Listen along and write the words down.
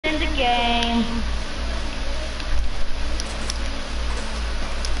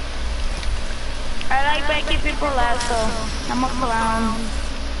people left, so I'm up around.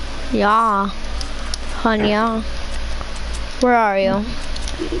 Yeah. Hun, yeah. Where are you?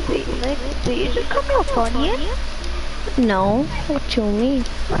 Did you just call me a funny? No. What you mean?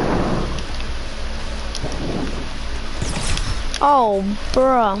 Oh,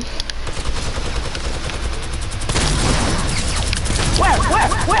 bruh.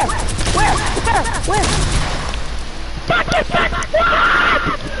 Where?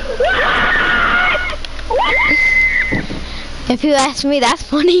 If you ask me, that's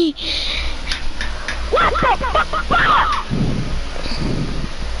funny. What the fuck?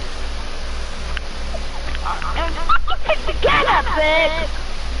 Take the gun up, bitch!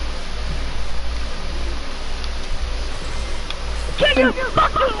 Get your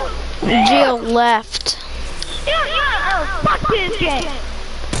fucking... Geo left. Fuck this game!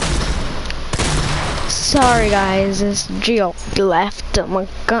 Sorry guys, this Geo left. Oh my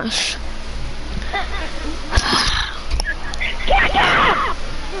gosh.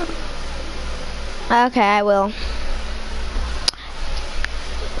 Okay, I will.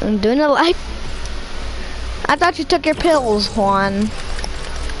 I'm doing a live. I thought you took your pills, Juan.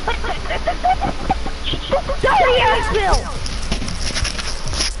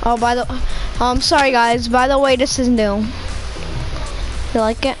 Oh, I'm sorry guys. By the way, this is new. You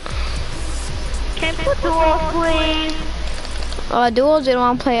like it? Can you put duels, please? Duels, you don't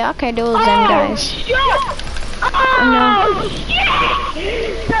want to play? Okay, duels then, guys. Shit!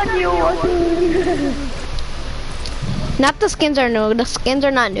 Not the skins are new. The skins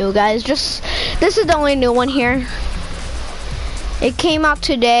are not new, guys. Just this is the only new one here. It came out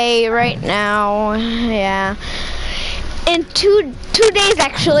today, right now. Yeah. In two days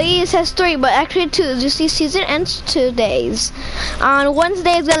actually. It says 3, but actually 2. You see, season ends 2 days. On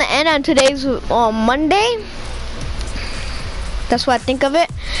Wednesday it's gonna end. On today's Monday. That's what I think of it.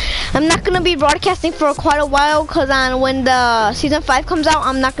 I'm not gonna be broadcasting for quite a while, cause when the season 5 comes out,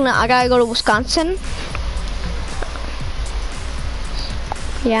 I gotta go to Wisconsin.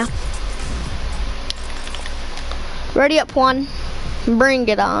 Yeah. Ready up, Juan. Bring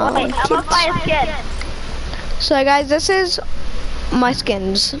it on. Wait, I'm gonna buy a skin. So guys, this is my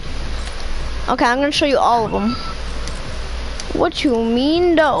skins. Okay, I'm gonna show you all of them. What you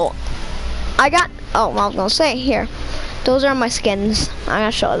mean though? I was gonna say here. Those are my skins. I'm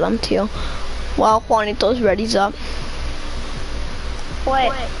gonna show them to you. While Juanito's ready's up.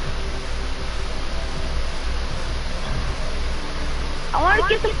 Wait. I want to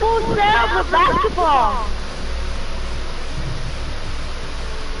get the full set of the basketball.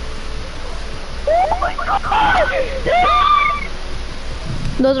 Oh my god!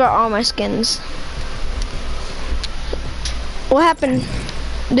 Those are all my skins. What happened?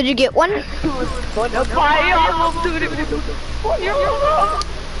 Did you get one? Dude.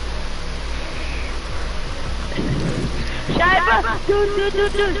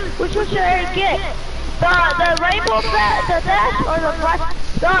 Which one should I get? The rainbow dash or the bright?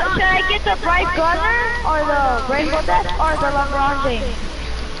 Should I get the bright gunner or the rainbow dash or the LeBron James?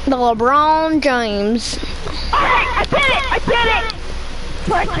 The LeBron James. Alright, I did it!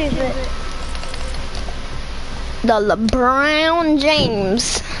 Purchase it. The LeBron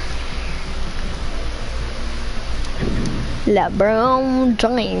James. LeBron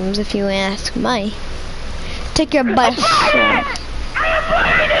James, if you ask me. Take your best shot.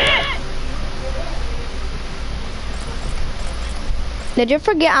 Did you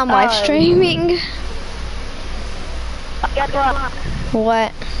forget I'm live streaming? Guess what?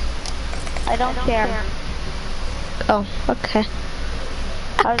 What? I don't care. Oh, okay.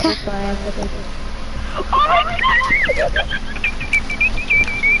 I was just playing with it. Oh my god!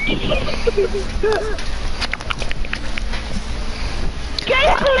 Can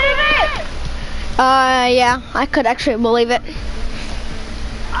you believe it? Yeah, I could actually believe it.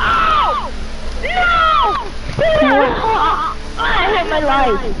 Oh! No! I hate my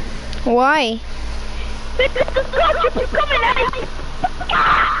life. Why? Because the scorpions are coming at me.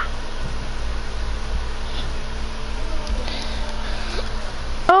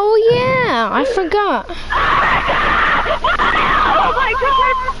 Oh yeah, I forgot. Oh my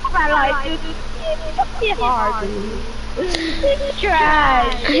god! My life, dude. It's hard, dude. It's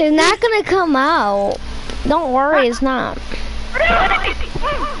trash. It's not gonna come out. Don't worry, it's not.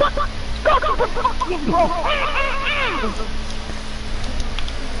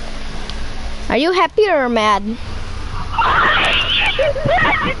 Are you happy or mad?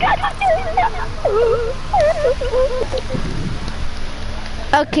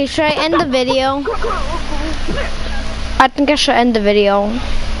 Okay, should I end the video? I think I should end the video.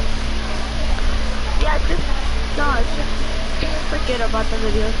 Yeah, just forget about the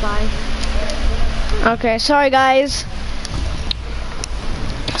video, bye. Okay, sorry guys.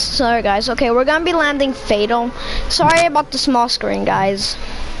 Sorry guys. Okay, we're gonna be landing Fatal. Sorry about the small screen, guys.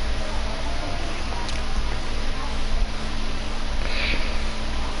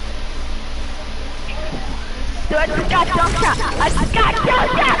 Dude, I just got jump shot. I just got jump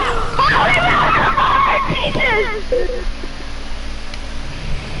shot. Holy Jesus!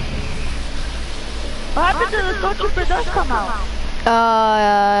 What happened to the Skull Trooper does come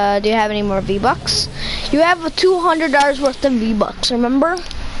out? Do you have any more V-Bucks? You have $200 worth of V-Bucks, remember?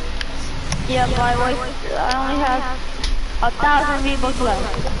 Yeah, but I only have 1,000 V-Bucks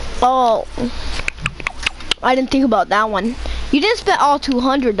left. Oh, I didn't think about that one. You didn't spend all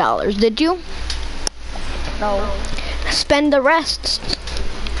 $200, did you? No. Spend the rest.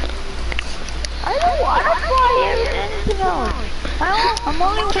 I don't buy anything else. I'm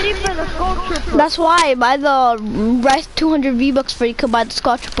only waiting for the Skull Trooper. That's why, buy the rest 200 V-Bucks for you could buy the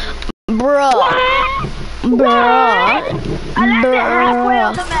Skull Trooper. Bruh. What? Bruh. I left it halfway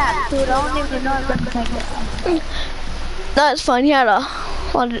on the map, dude. I don't even know if I can make it. That's fine. He had a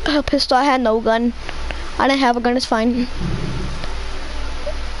pistol. I had no gun. I didn't have a gun. It's fine.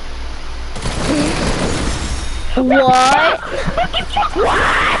 What?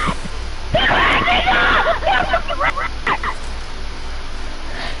 What?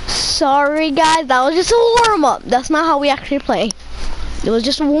 Sorry guys, that was just a warm-up. That's not how we actually play. It was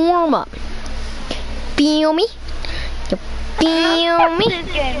just a warm-up. Feel me? You feel me?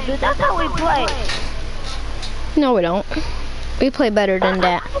 This game, dude. That's how we play. No, we don't. We play better than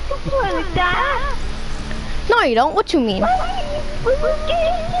that. Play like that? No, you don't. What you mean?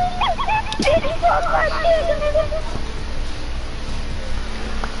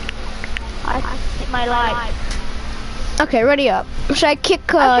 I hate my life. Okay, ready up. Should I kick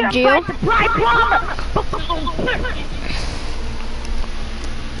Gio?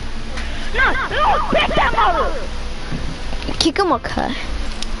 No, pick that mother! Kick him, okay.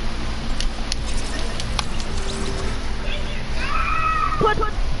 Put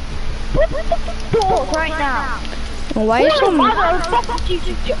the balls right now. Why is so motherfucking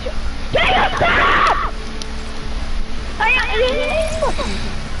Jesus? Take us down!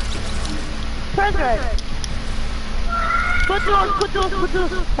 Press right. Put those.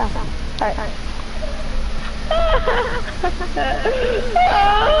 Alright.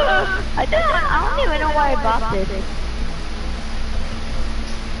 I don't even know why I bought this.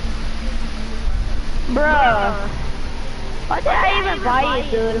 Bruh. Why did I even buy it,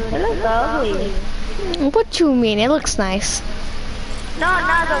 dude? It looks ugly. What you mean? It looks nice. No,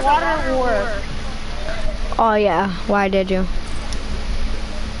 the water war. Oh yeah, why did you?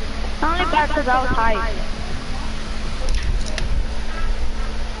 I only bought because I was hyped.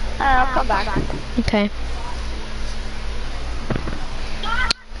 I'll come back. Okay.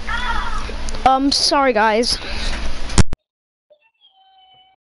 Sorry guys.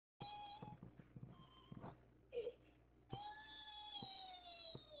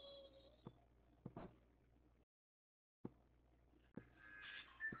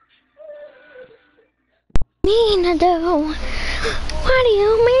 Mean though. What do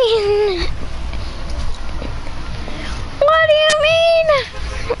you mean? What do you mean?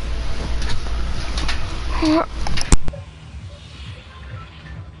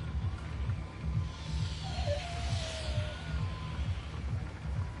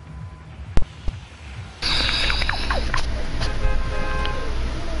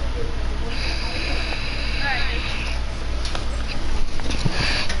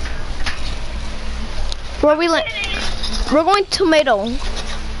 Where we land? We're going tomato.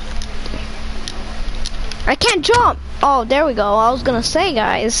 I can't jump. Oh, there we go. I was gonna say,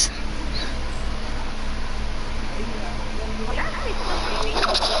 guys.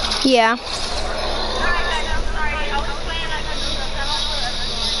 Yeah.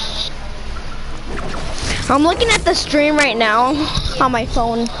 I'm looking at the stream right now on my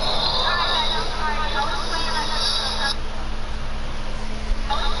phone.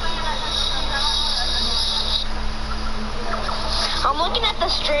 I'm looking at the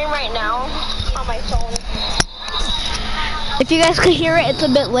stream right now on my phone. If you guys could hear it, it's a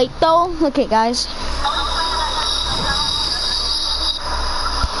bit late though. Okay, guys.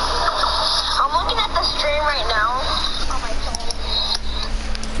 I'm looking at the stream right now on my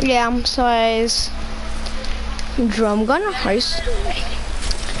phone. Yeah, so guys. Drum gun, nice.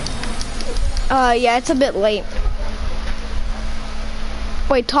 Yeah, it's a bit late.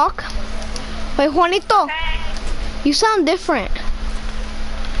 Wait, talk? Wait, Juanito. You sound different.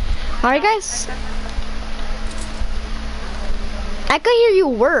 Alright, guys. I can hear you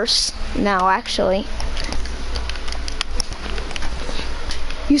worse now, actually.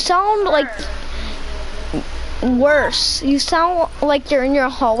 You sound like Worse. You sound like you're in your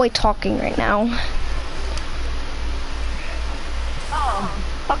hallway talking right now. Oh,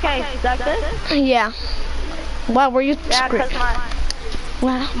 okay, like this? Yeah. Wow, were you Yeah, cause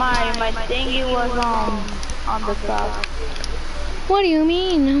wow. my thingy was on the top. What do you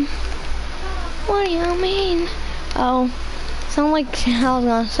mean? What do you mean? Oh, sound like I was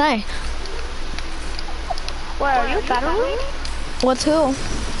gonna say. Where are you battling? What's who?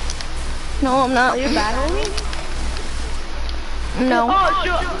 No, I'm not. Are you battling? No. Oh,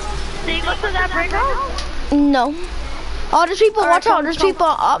 sure. Did you go to that breakout? No. Oh, there's people. Alright, Watch out. come, There's come. people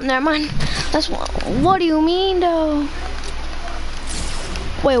up. Never mind. That's what do you mean, though?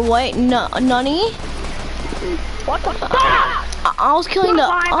 Wait, what? No, Nunny? What the fuck? I was killing the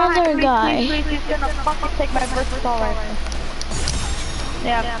other guy. Please, he's gonna fucking take my versatile rifle.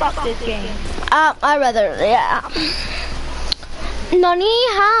 Yeah, fuck this game. I'd rather, yeah. Nunny,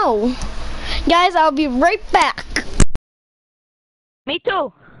 how? Guys, I'll be right back. Me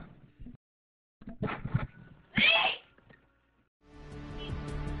too.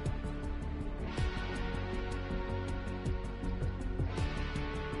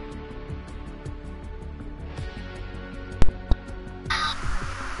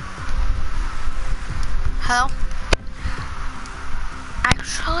 Hello?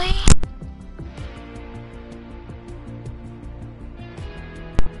 Actually...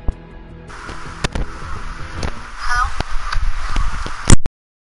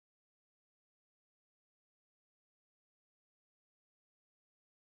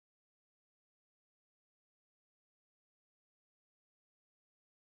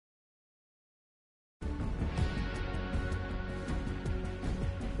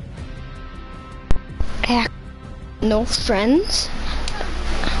 No friends?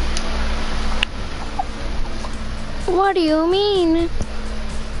 What do you mean?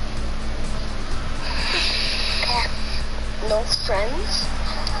 No friends?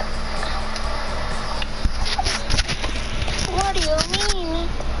 What do you mean?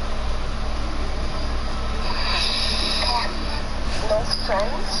 No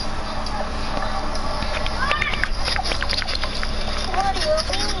friends? What do you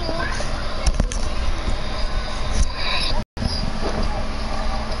mean?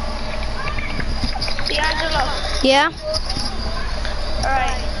 D'Angelo. Yeah?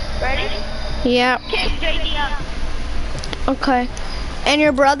 Alright, ready? Yeah. Kick JD up. Okay. And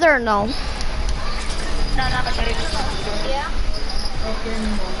your brother, no? No, not JD. Yeah?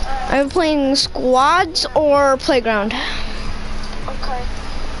 Are you playing squads or playground? Okay.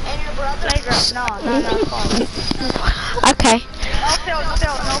 And your brother? Playground. No. Okay. No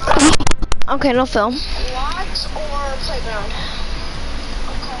film. Okay, no film. Squads or playground?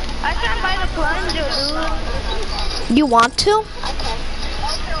 I can't buy the plunger, dude. You want to? Okay.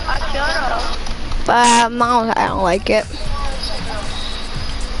 I should've. I don't like it.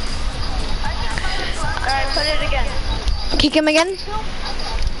 Alright, put it again. Kick him again?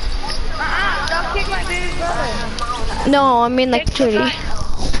 Don't kick my baby brother. No, I mean like Kick Judy. the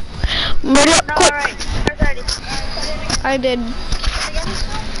Murder, No, quick. alright. Ready. I did.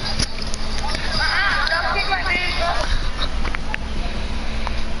 Don't kick my baby brother.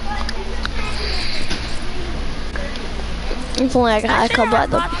 If only I could buy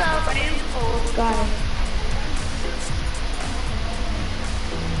the. Got it.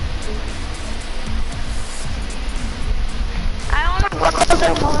 I only want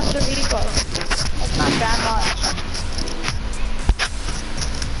the Monster Rico. It's not that much.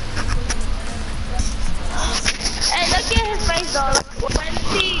 Hey, look at his face though. When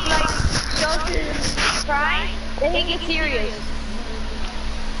he like shows his pride, then he gets serious.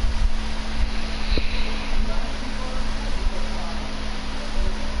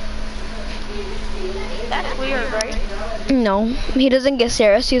 That's weird, right? No, he doesn't get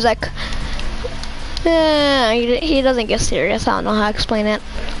serious. He's like, he doesn't get serious. I don't know how to explain it.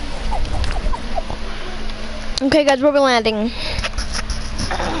 Okay, guys, where we landing?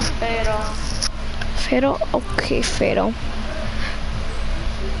 Pero. Fatal? Okay, fatal.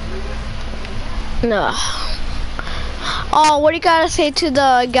 No. Oh, what do you gotta say to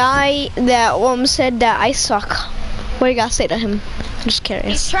the guy that said that I suck? What do you gotta say to him? I'm just curious.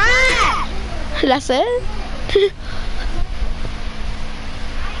 He's trash! That's it?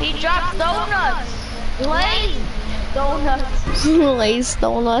 He dropped donuts. Blaze donuts. Lays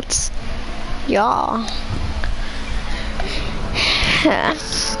donuts. Yeah.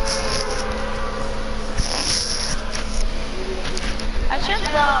 I checked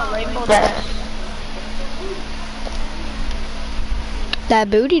the rainbow dash. That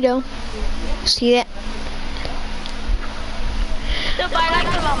booty though. See that? Dude, I like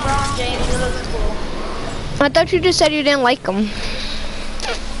the LeBron James. It looks cool. I thought you just said you didn't like them.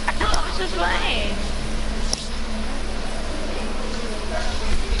 I was just playing.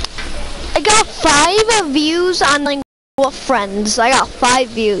 I got 5 views on like with friends. I got 5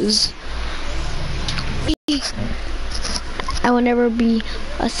 views. I will never be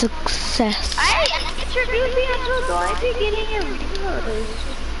a success. I get your views being so I be getting your views.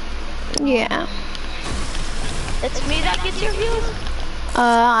 Yeah. It's me that gets your views?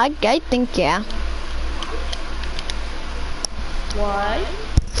 I think yeah. What?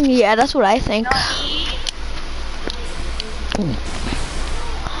 Yeah, that's what I think. Is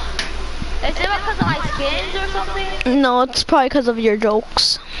it because of my skins or something? No, it's probably because of your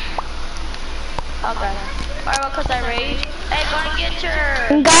jokes. Okay. Or because I rage? Hey, go and get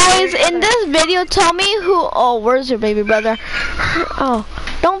your... Guys, in this video, tell me who... Oh, where's your baby brother? Oh,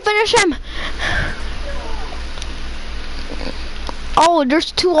 don't finish him. Oh,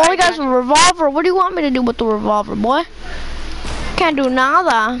 there's 2 other guys with a revolver. What do you want me to do with the revolver, boy? Can't do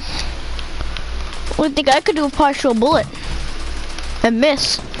nada. What do you think I could do with partial bullet? And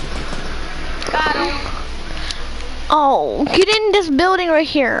miss. Got him. Oh, get in this building right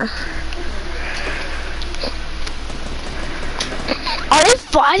here. Are they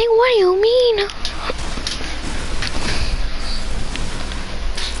fighting? What do you mean?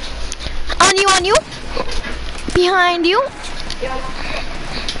 On you. Behind you.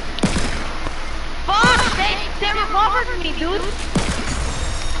 Fuck, they revolvered me, dude.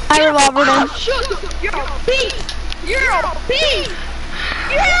 I revolvered him. Oh, shoot, you're a beast. You're a beast.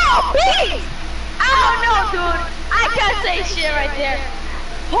 You're a beast. I don't know, dude. I can't say shit right there.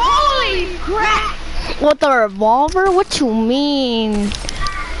 Holy crap. What, the revolver? What you mean?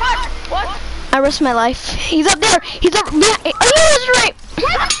 What? I risked my life. He's up there. He's up. Yeah, he was right.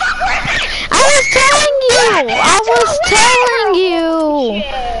 Where the fuck were they? I was telling you.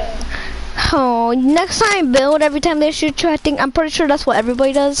 Oh, next time build every time they shoot you. I'm pretty sure that's what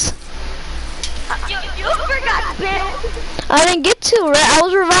everybody does. You forgot Bill. I didn't get to. Right? I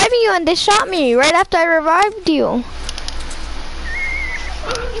was reviving you and they shot me right after I revived you.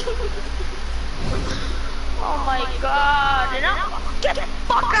 Oh my god. And I'm get the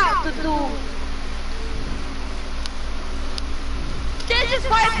fuck out the dude. This is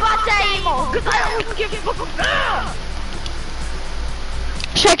why I bought that emo. Cause I always give a fuck.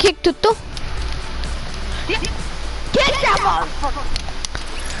 Should I kick Tutu? Get that motherfucker.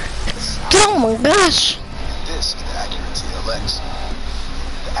 Oh my gosh. This is the accuracy of Lex.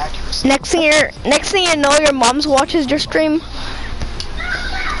 The accuracy. Next thing you know, your mom's watches your stream.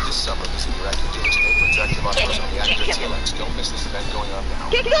 This summer, visit your active dealer today for attractive offers on the accuracy of Lex. Don't miss this event going on now.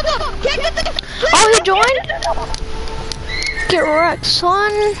 Kick the Oh, he joined? Get wrecked,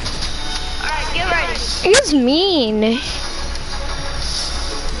 son. Alright, get ready. He's mean.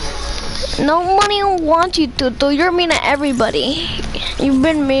 Nobody wants you, Tutu. You're mean to everybody. You've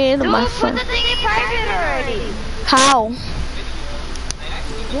been mean to my Dude, friend. put the thing in private already. How? You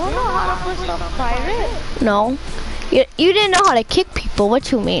don't know how to put stuff in private? No. You didn't know how to kick people.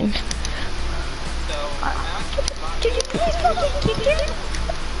 What you mean? Did you please fucking kick him?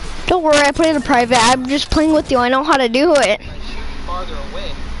 Don't worry, I put it in private. I'm just playing with you. I know how to do it.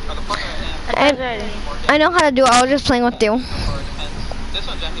 And I know how to do it. I was just playing with you.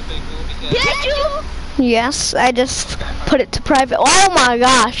 Did you? Yes, I just put it to private. Oh my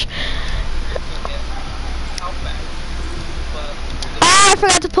gosh. Oh, I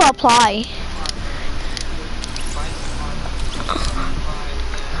forgot to put apply.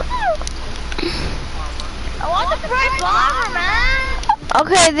 I want the bright bomber, man.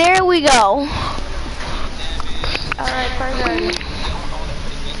 Okay, there we go. Alright, perfect.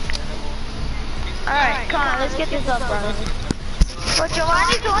 Alright, come on, let's get this up, bro. But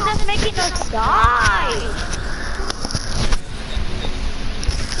Giovanni's the one that's making us die.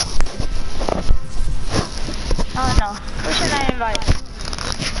 Oh no, who should I invite?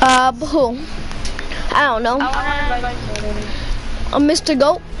 Who? I don't know. I wanna invite Mr.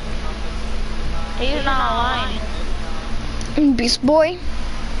 Goat? He's not online. Beast Boy?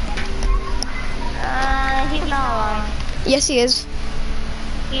 He's not online. Yes, he is.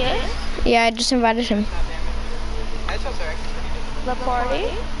 He is? Yeah, I just invited him. The party?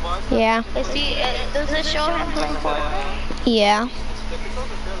 Yeah. Is he, does it show him playing Fortnite? Yeah.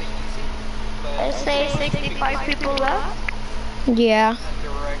 It says 65 people left. Yeah.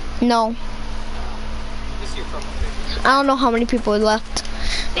 No. I don't know how many people left.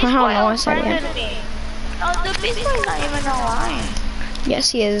 I don't know. I said yeah. Oh, the Beast Boy's not even online.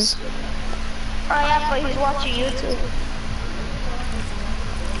 Yes, he is. Oh yeah, but he's watching YouTube.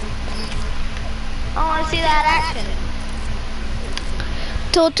 I want to see that action.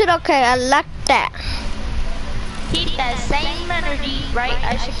 Tilted, okay, I like that. that same energy, right?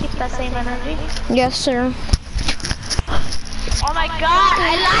 I should keep that same energy. Yes, sir. Oh my god,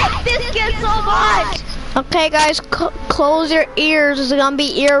 I like this kid so much! Okay, guys, close your ears. It's gonna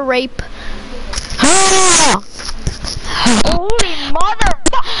be ear rape. Ah! Holy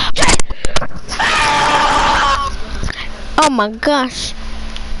motherfucker! Oh my gosh.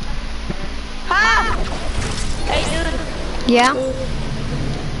 Ha! Hey dude, Yeah?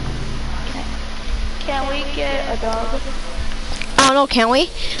 can we get a dog? I don't know, can we?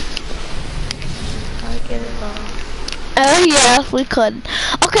 Can we get a dog? Yeah, we could.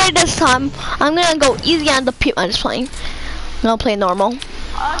 Okay, this time, I'm gonna go easy on the people I'm just playing. I'm gonna play normal.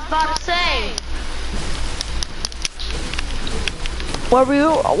 I was about to say. What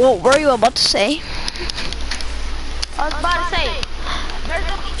were you about to say? I was about to say. There's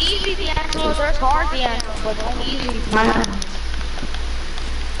no easy the answer, there's hard the answer, but no easy.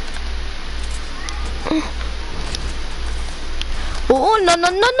 Oh, no, no,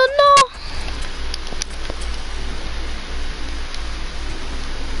 no, no, no.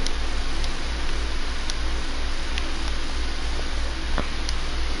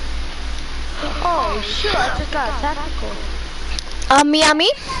 Oh shoot, I just got a tactical. Me?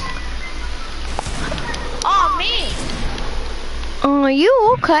 Oh, me! You?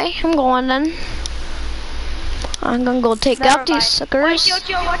 Okay, I'm going then. I'm gonna go take out these suckers. Wait,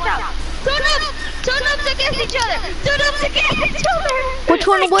 yo, watch out! Two noobs against each other! Two noobs against each other! Which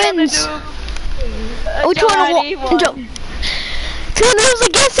one wins? Which one wins? Two noobs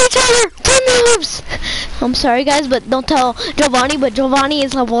against each other! Two noobs! I'm sorry guys, but don't tell Giovanni, but Giovanni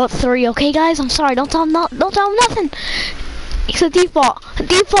is level 3, okay guys? I'm sorry, don't tell him nothing. It's a default.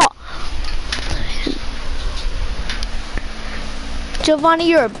 Giovanni,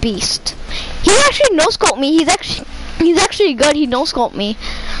 you're a beast. He actually no-scoped me. He's actually good. He no-scoped me.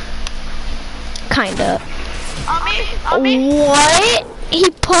 Kinda. What? He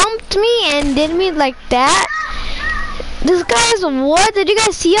pumped me and did me like that? This guy's what? Did you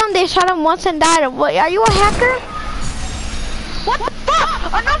guys see him? They shot him once and died. What? Are you a hacker? What the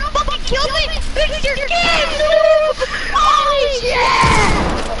fuck? Another fucking killed me! Fix your game, noob! Holy shit!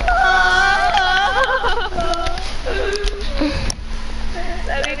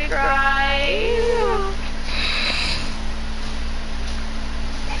 Let me cry.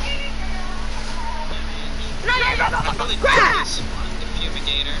 No, Crash!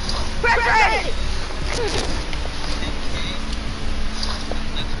 Crash ready!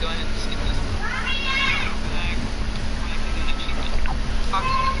 Let's go ahead and skip this.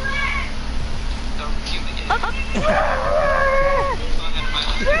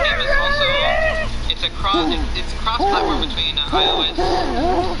 It's a cross-platform between iOS and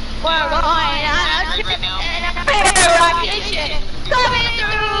Android right now. Coming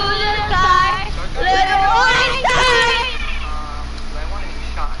through the sky, little Einstein. I want a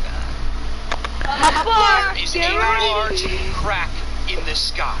shotgun. Is a large crack in the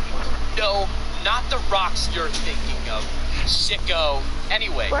sky. No, not the rocks you're thinking of. Sicko.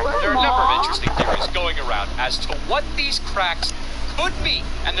 Anyway, there are a number of interesting theories going around as to what these cracks could be,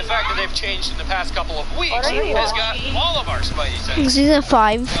 and the fact that they've changed in the past couple of weeks has got all of our spidey senses. Season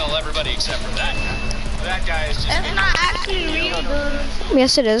 5. Well, everybody except for that guy. That guy is just... It's not actually real, dude.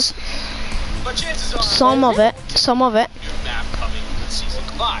 Yes, it is. But chances are... Some of it. New map coming with season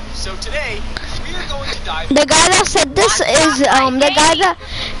 5. So today, we are going to dive... The guy that said this is the guy that.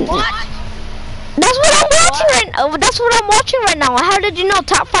 What? That's what I'm watching right now. That's what I'm watching right now. How did you know?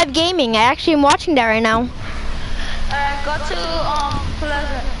 Top 5 Gaming. I actually am watching that right now. Go to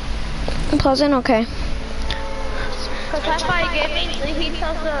Pleasant. Pleasant, okay. Cause Top 5 Gaming, he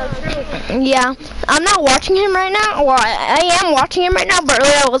tells the truth. Yeah, I'm not watching him right now. Well, I am watching him right now, but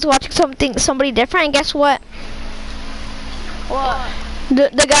earlier I was watching somebody different. And guess what? What? The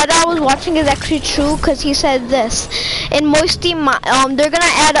guy that I was watching is actually true, cause he said this. In Moisty, they're gonna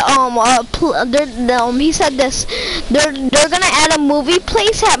add he said this. They're gonna add a movie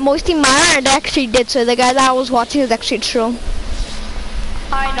place at Moisty Mine, and they actually did. So the guy that I was watching is actually true.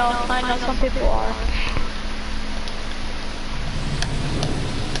 I know some people are.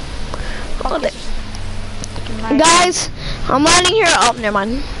 Guys, I'm landing here. Oh, never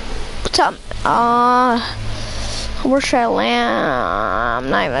mind. What's up? Where should I land? I'm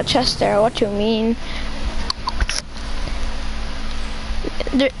not even a chest there. What you mean?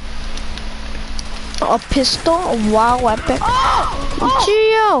 A pistol? Wow, epic.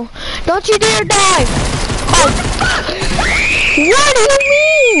 Gio, don't you dare die. Oh. What do you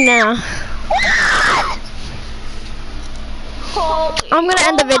mean? I'm gonna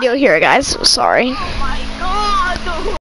end the video here, guys. Sorry. Oh my god, dude.